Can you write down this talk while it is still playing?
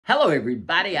Hello,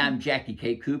 everybody. I'm Jackie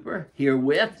K. Cooper here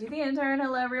with... The intern.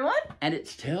 Hello, everyone. And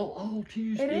it's Tell All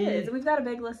Tuesday. It is. We've got a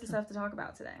big list of stuff to talk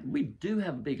about today. We do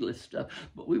have a big list of stuff,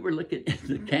 but we were looking at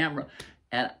the camera,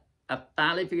 and I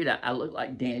finally figured out I look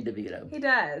like Danny DeVito. He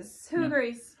does. Who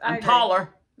agrees? I'm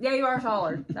taller. Yeah, you are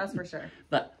taller. That's for sure.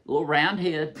 But a little round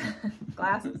head.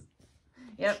 Glasses.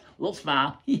 Yep. A little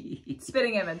smile.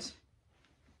 Spitting image.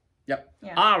 Yep.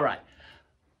 Yeah. All right.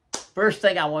 First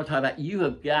thing I want to talk about, you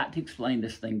have got to explain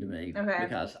this thing to me. Okay.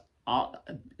 Because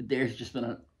there's just been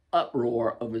an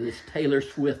uproar over this Taylor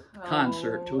Swift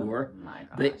concert tour. My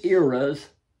gosh. The Eras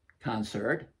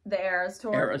concert. The Eras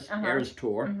tour. Eras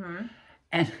tour. Mm-hmm.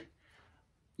 And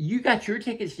you got your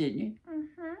tickets, didn't you?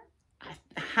 Mm-hmm.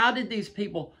 How did these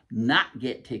people not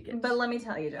get tickets? But let me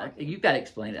tell you, Jack. You've got to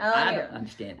explain it. I don't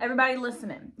understand it. Everybody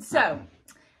listening. So,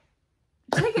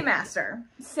 Ticketmaster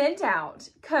sent out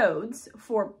codes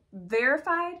for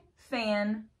verified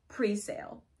fan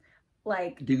pre-sale.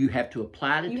 Like, do you have to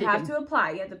apply to you have to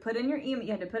apply. You have to put in your email.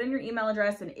 You have to put in your email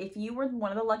address, and if you were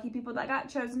one of the lucky people that got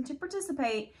chosen to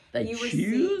participate, you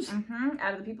choose.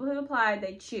 Out of the people who applied,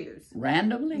 they choose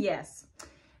randomly. Yes.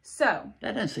 So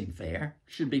that doesn't seem fair.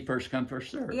 Should be first come,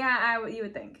 first serve. Yeah, you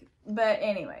would think. But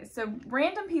anyway, so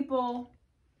random people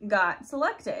got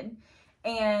selected.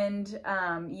 And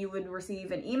you would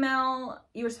receive an email.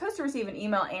 You were supposed to receive an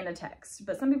email and a text,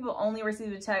 but some people only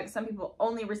received a text. Some people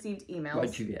only received emails.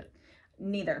 What'd you get?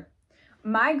 Neither.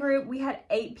 My group, we had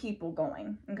 8 people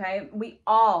going, okay? We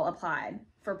all applied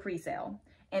for pre-sale,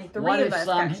 and 3 of us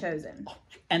got chosen.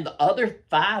 And the other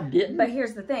 5 didn't? But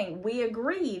here's the thing. We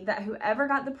agreed that whoever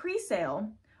got the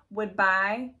pre-sale would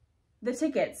buy the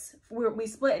tickets. We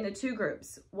split into 2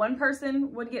 groups. One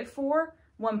person would get 4.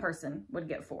 One person would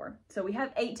get 4. So we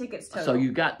have 8 tickets total. So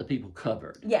you got the people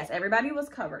covered. Yes, everybody was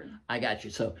covered. I got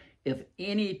you. So if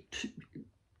any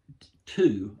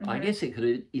two, I guess it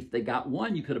could, if they got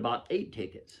 1, you could have bought 8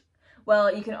 tickets.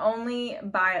 Well, you can only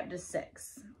buy up to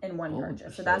 6 in one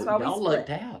purchase. So that's why we split. Y'all lucked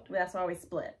out. That's why we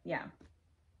split, yeah.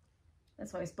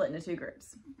 That's why we split into 2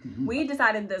 groups. We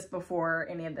decided this before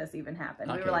any of this even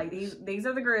happened. Okay. We were like, these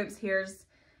are the groups, here's...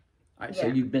 All right, so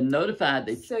you've been notified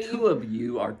that 2 of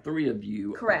you or 3 of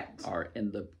you are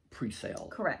in the pre-sale.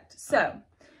 Correct. So,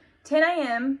 10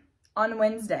 a.m. on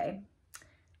Wednesday,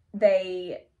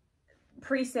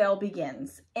 pre-sale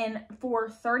begins. And for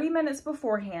 30 minutes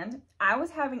beforehand, I was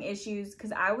having issues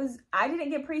because I didn't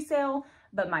get pre-sale,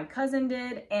 but my cousin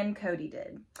did and Cody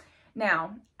did.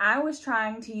 Now, I was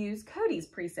trying to use Cody's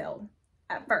pre-sale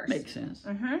at first. Makes sense.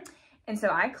 And so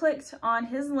I clicked on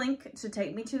his link to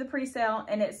take me to the pre-sale,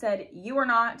 and it said, "You are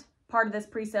not part of this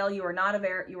pre-sale. You are not a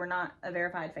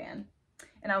verified fan."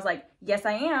 And I was like, "Yes,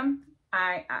 I am.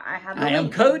 I have the link. I am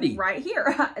Cody right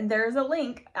here." And there's a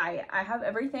link. I have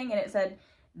everything, and it said,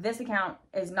 "This account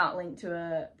is not linked to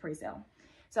a pre-sale."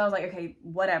 So I was like, "Okay,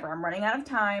 whatever. I'm running out of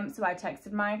time." So I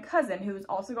texted my cousin, who was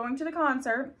also going to the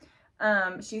concert.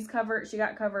 She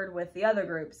got covered with the other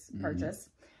group's purchase.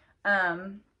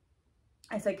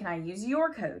 I said, "Can I use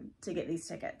your code to get these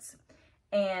tickets?"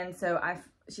 And so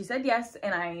she said yes,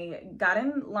 and I got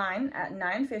in line at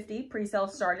 9:50. Pre-sale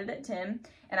started at 10,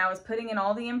 and I was putting in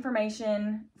all the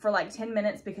information for like 10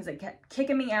 minutes because it kept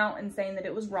kicking me out and saying that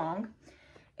it was wrong.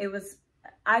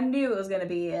 I knew it was going to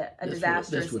be a disastrous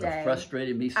day. This would have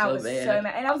frustrated me so bad. I was so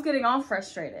mad, and I was getting all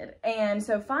frustrated. And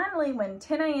so finally, when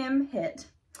 10 a.m. hit,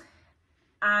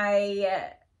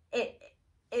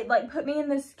 it like put me in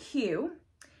this queue.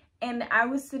 And I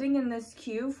was sitting in this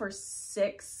queue for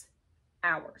 6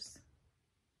 hours.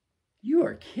 You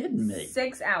are kidding me.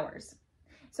 6 hours.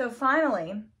 So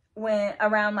finally, when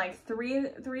around like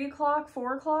 3 o'clock,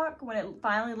 4 o'clock, when it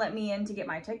finally let me in to get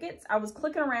my tickets, I was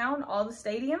clicking around all the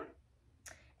stadium.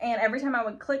 And every time I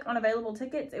would click on available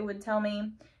tickets, it would tell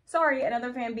me, "Sorry,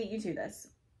 another fan beat you to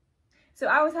this." So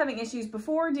I was having issues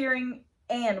before, during,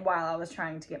 and while I was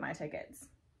trying to get my tickets.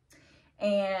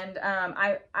 And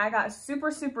I got super,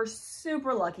 super,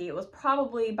 super lucky. It was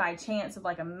probably by chance of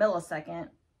like a millisecond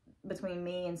between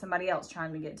me and somebody else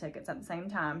trying to get tickets at the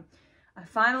same time. I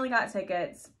finally got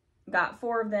tickets, got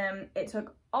 4 of them. It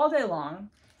took all day long.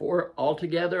 4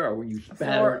 altogether, or were you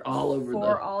spattered all over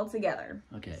 4 altogether.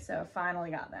 Okay. So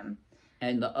finally got them.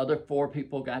 And the other 4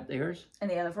 people got theirs? And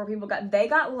the other 4 people they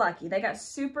got lucky. They got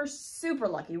super, super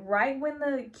lucky. Right when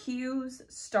the queues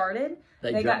started,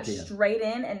 they got straight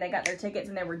in and they got their tickets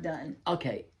and they were done.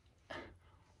 Okay.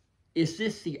 Is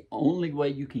this the only way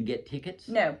you can get tickets?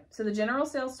 No. So the general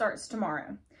sale starts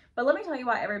tomorrow. But let me tell you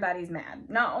why everybody's mad.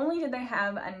 Not only did they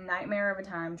have a nightmare of a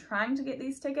time trying to get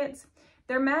these tickets,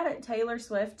 they're mad at Taylor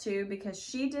Swift too because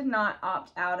she did not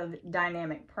opt out of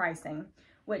dynamic pricing,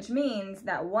 which means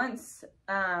that once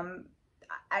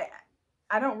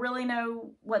I don't really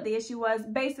know what the issue was.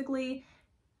 Basically,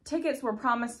 tickets were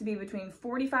promised to be between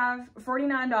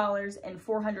 $49 and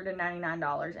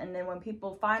 $499. And then when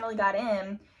people finally got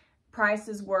in,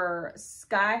 prices were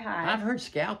sky high. I've heard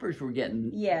scalpers were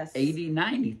getting yes 80,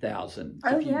 90,000.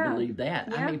 Oh, if you yeah. believe that.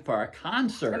 Yeah. I mean, for a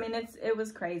concert. I mean, it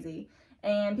was crazy.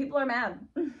 And people are mad.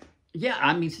 Yeah,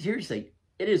 I mean, seriously,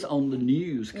 it is on the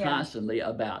news constantly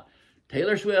about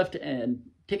Taylor Swift and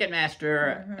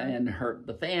Ticketmaster and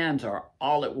the fans are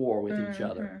all at war with each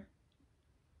other.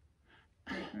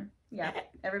 Yeah,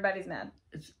 everybody's mad.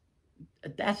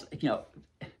 That's, you know,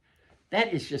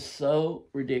 that is just so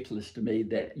ridiculous to me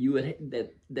that you would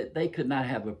that they could not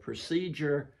have a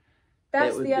procedure.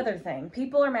 That's the other thing.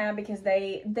 People are mad because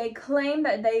they claim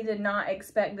that they did not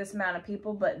expect this amount of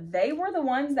people, but they were the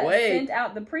ones that sent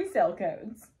out the pre-sale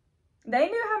codes. They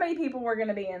knew how many people were going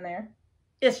to be in there.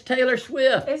 It's Taylor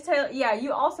Swift. It's Taylor. Yeah,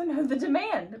 you also know the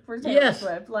demand for Taylor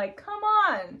Swift. Like, come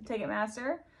on,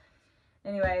 Ticketmaster.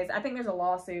 Anyways, I think there's a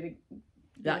lawsuit.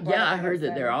 Yeah, I heard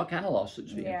that there are all kind of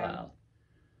lawsuits being filed.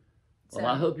 Well, So,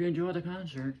 I hope you enjoy the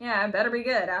concert. Yeah, it better be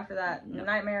good after that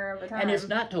nightmare of a time. And it's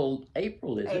not till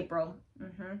April, is it? April.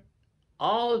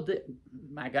 All of the,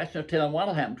 my gosh, no telling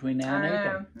what'll happen between now and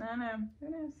April. I know. Who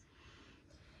knows?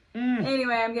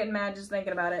 Anyway, I'm getting mad just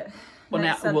thinking about it. Well,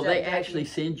 Next now, will they subject, actually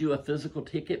send you a physical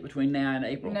ticket between now and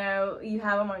April? No, you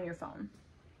have them on your phone.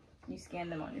 You scan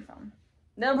them on your phone.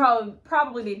 There'll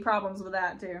probably be problems with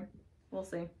that too. We'll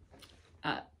see.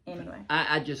 Anyway.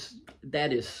 I just,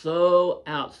 that is so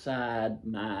outside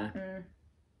my,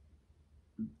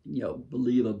 you know,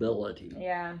 believability.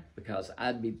 Yeah. Because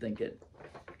I'd be thinking,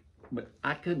 but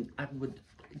I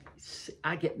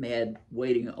get mad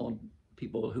waiting on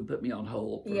people who put me on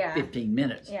hold for 15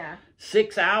 minutes. Yeah.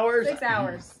 6 hours? 6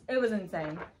 hours. It was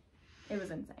insane. It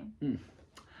was insane.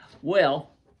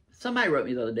 Well, somebody wrote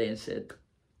me the other day and said,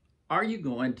 are you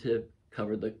going to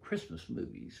cover the Christmas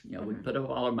movies? You know, we put up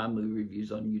all of my movie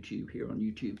reviews on YouTube, here on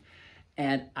YouTube.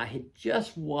 And I had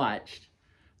just watched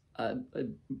a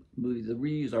movie. The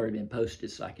review's already been posted,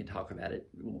 so I can talk about it.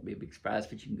 It won't be a big surprise,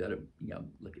 but you can go to, you know,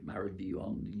 look at my review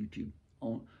on the YouTube,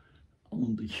 on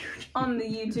the YouTube. On the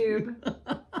YouTube.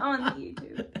 On the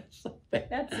YouTube.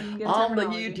 That's some good on the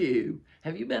terminology. YouTube.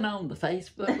 Have you been on the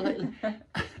Facebook lately?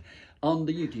 On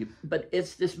the YouTube. But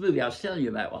it's this movie I was telling you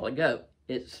about a while ago.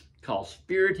 It's called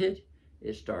Spirited.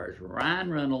 It stars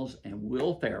Ryan Reynolds and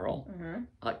Will Ferrell,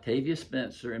 Octavia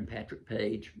Spencer and Patrick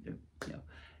Page. You know,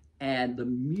 and the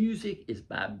music is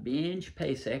by Benj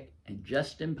Pasek and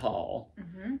Justin Paul,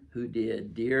 who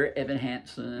did Dear Evan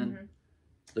Hansen,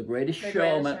 The Greatest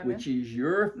Showman, which is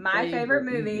my favorite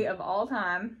movie of all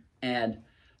time, and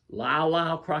Lyle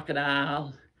Lyle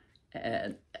Crocodile.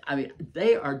 And I mean,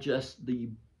 they are just the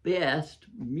best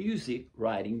music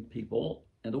writing people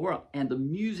in the world. And the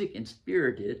music in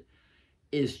Spirited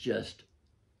is just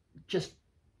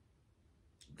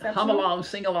hum along,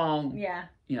 sing along,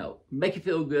 you know, make you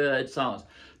feel good songs.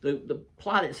 The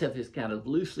plot itself is kind of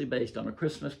loosely based on A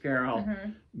Christmas Carol.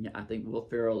 I think Will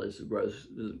Ferrell is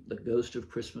the ghost of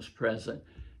Christmas Present.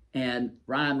 And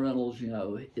Ryan Reynolds, you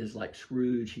know, is like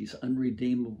Scrooge. He's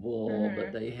unredeemable,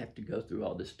 but they have to go through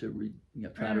all this to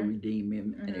try to redeem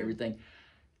him and everything.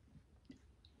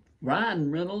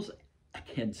 Ryan Reynolds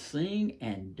can sing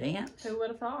and dance. Who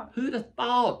would have thought? Who'd have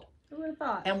thought? Who would have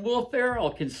thought? And Will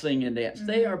Ferrell can sing and dance.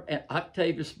 They are, and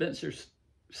Octavia Spencer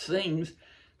sings.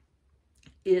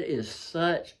 It is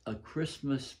such a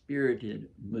Christmas spirited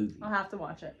movie. I'll have to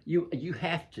watch it. You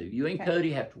have to. You and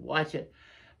Cody have to watch it.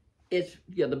 It's,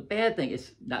 the bad thing,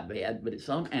 it's not bad, but it's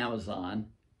on Amazon,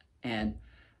 and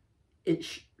it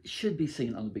should be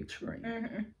seen on the big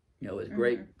screen. You know, with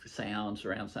great sound,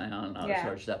 surround sound, and all that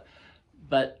sort of stuff.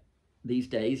 But these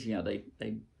days, you know,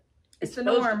 it's the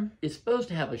norm. It's supposed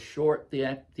to have a short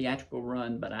theatrical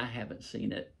run, but I haven't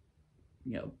seen it,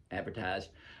 you know, advertised.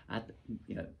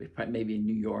 You know, maybe in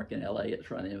New York and LA it's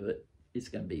running, but it's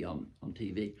going to be on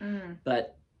TV.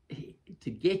 But to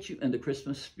get you in the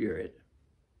Christmas spirit,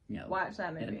 you know, watch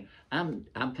that movie. I'm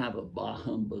kind of a bah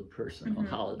humbug person on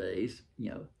holidays,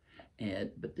 you know,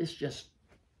 but this just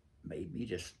made me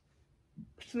just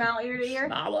smile ear to ear.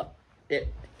 Smile up.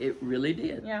 It really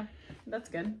did. Yeah, that's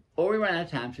good. Before we run out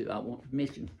of time, too, I want to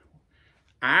mention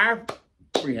our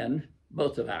friend,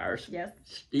 both of ours,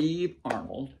 Steve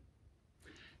Arnold.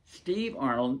 Steve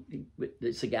Arnold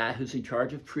is the guy who's in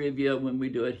charge of trivia when we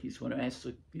do it. He's the one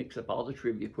who picks up all the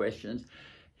trivia questions.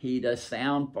 He does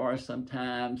sound for us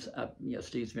sometimes. You know,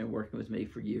 Steve's been working with me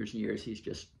for years and years. He's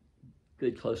just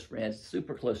good, close friends,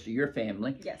 super close to your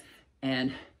family. Yes.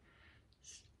 And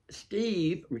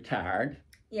Steve retired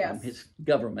from his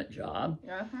government job,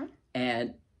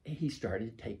 and he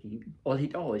started taking, well,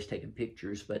 he'd always taken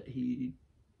pictures, but he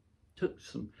took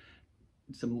some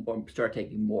more, started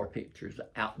taking more pictures,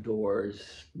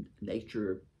 outdoors,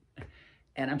 nature.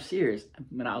 And I'm serious.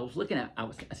 When I was looking at, I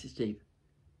said, Steve,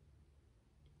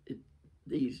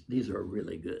 these are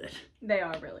really good. They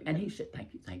are really good. And he said,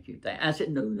 thank you. I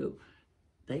said, no,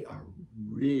 they are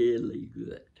really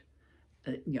good.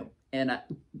 And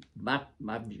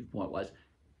my viewpoint was,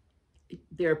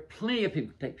 there are plenty of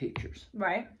people who take pictures.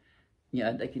 Right.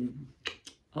 They can,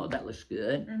 oh, that looks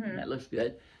good. That looks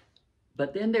good.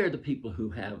 But then there are the people who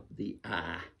have the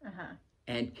eye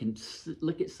and can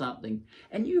look at something,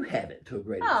 and you have it to a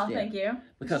great extent. Oh, thank you.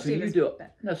 Because when you do it,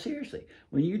 no, seriously,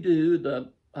 when you do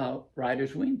the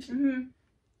writer's wing,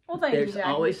 well, thank you, there's Jack.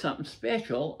 always something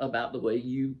special about the way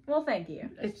you. Well, thank you.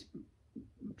 It's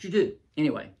what you do.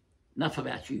 Anyway, enough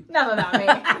about you. Enough about me.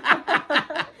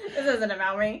 This isn't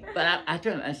about me. But I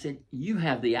told him, I said, you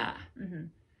have the eye.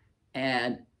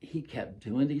 And he kept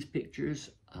doing these pictures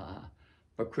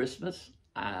for Christmas.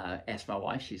 I asked my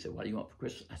wife, she said, what do you want for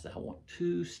Christmas? I said, I want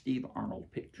 2 Steve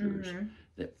Arnold pictures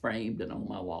that framed and on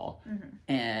my wall.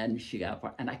 And she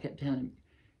got, and I kept telling him,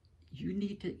 you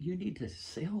need to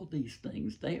sell these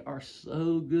things. They are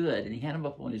so good. And he had them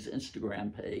up on his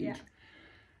Instagram page. Yeah.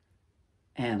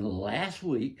 And last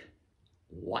week,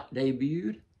 what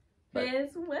debuted?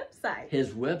 His website.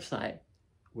 His website,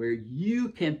 where you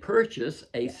can purchase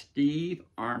a Steve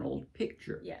Arnold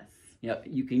picture. Yes.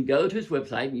 You can go to his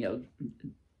website,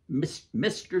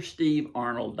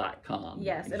 MrSteveArnold.com.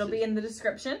 Yes, it'll be in the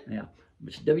description. Yeah,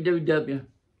 it's www,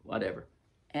 whatever.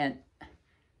 And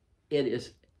it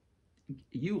is,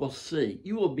 you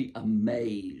will be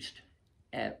amazed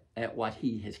at what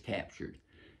he has captured.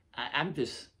 I'm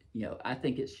just, I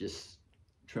think it's just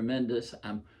tremendous.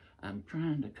 I'm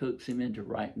trying to coax him into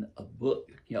writing a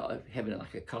book, having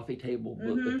like a coffee table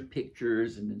book with the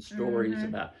pictures and then stories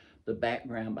about the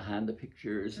background behind the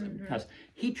pictures. Because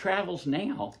he travels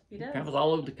now, he travels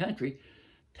all over the country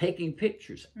taking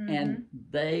pictures. And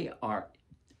they are,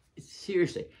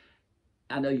 seriously,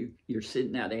 I know you're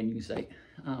sitting out there and you say,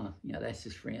 oh, that's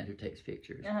his friend who takes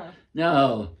pictures.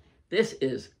 No, this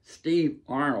is Steve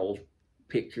Arnold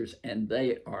pictures, and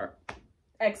they are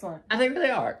excellent. I think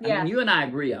they are. Yeah. I mean, you and I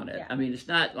agree on it. Yeah. I mean, it's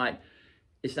not like,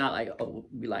 oh,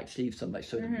 we like Steve so much,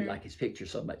 so we like his picture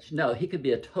so much. No, he could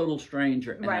be a total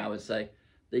stranger, and I would say,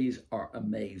 these are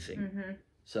amazing.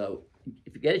 So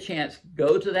if you get a chance,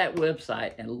 go to that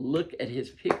website and look at his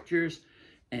pictures,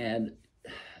 and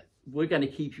we're going to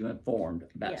keep you informed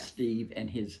about Steve and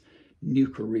his new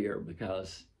career,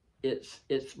 because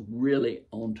it's really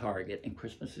on target, and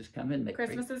Christmas is coming.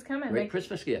 Christmas is coming. Great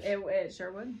Christmas gifts. It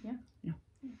sure would, yeah.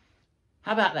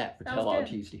 How about that for Tell All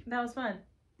Tuesday? That was fun.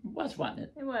 It was, wasn't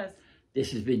it? It was.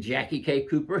 This has been Jackie K.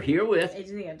 Cooper here with AJ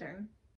the Intern.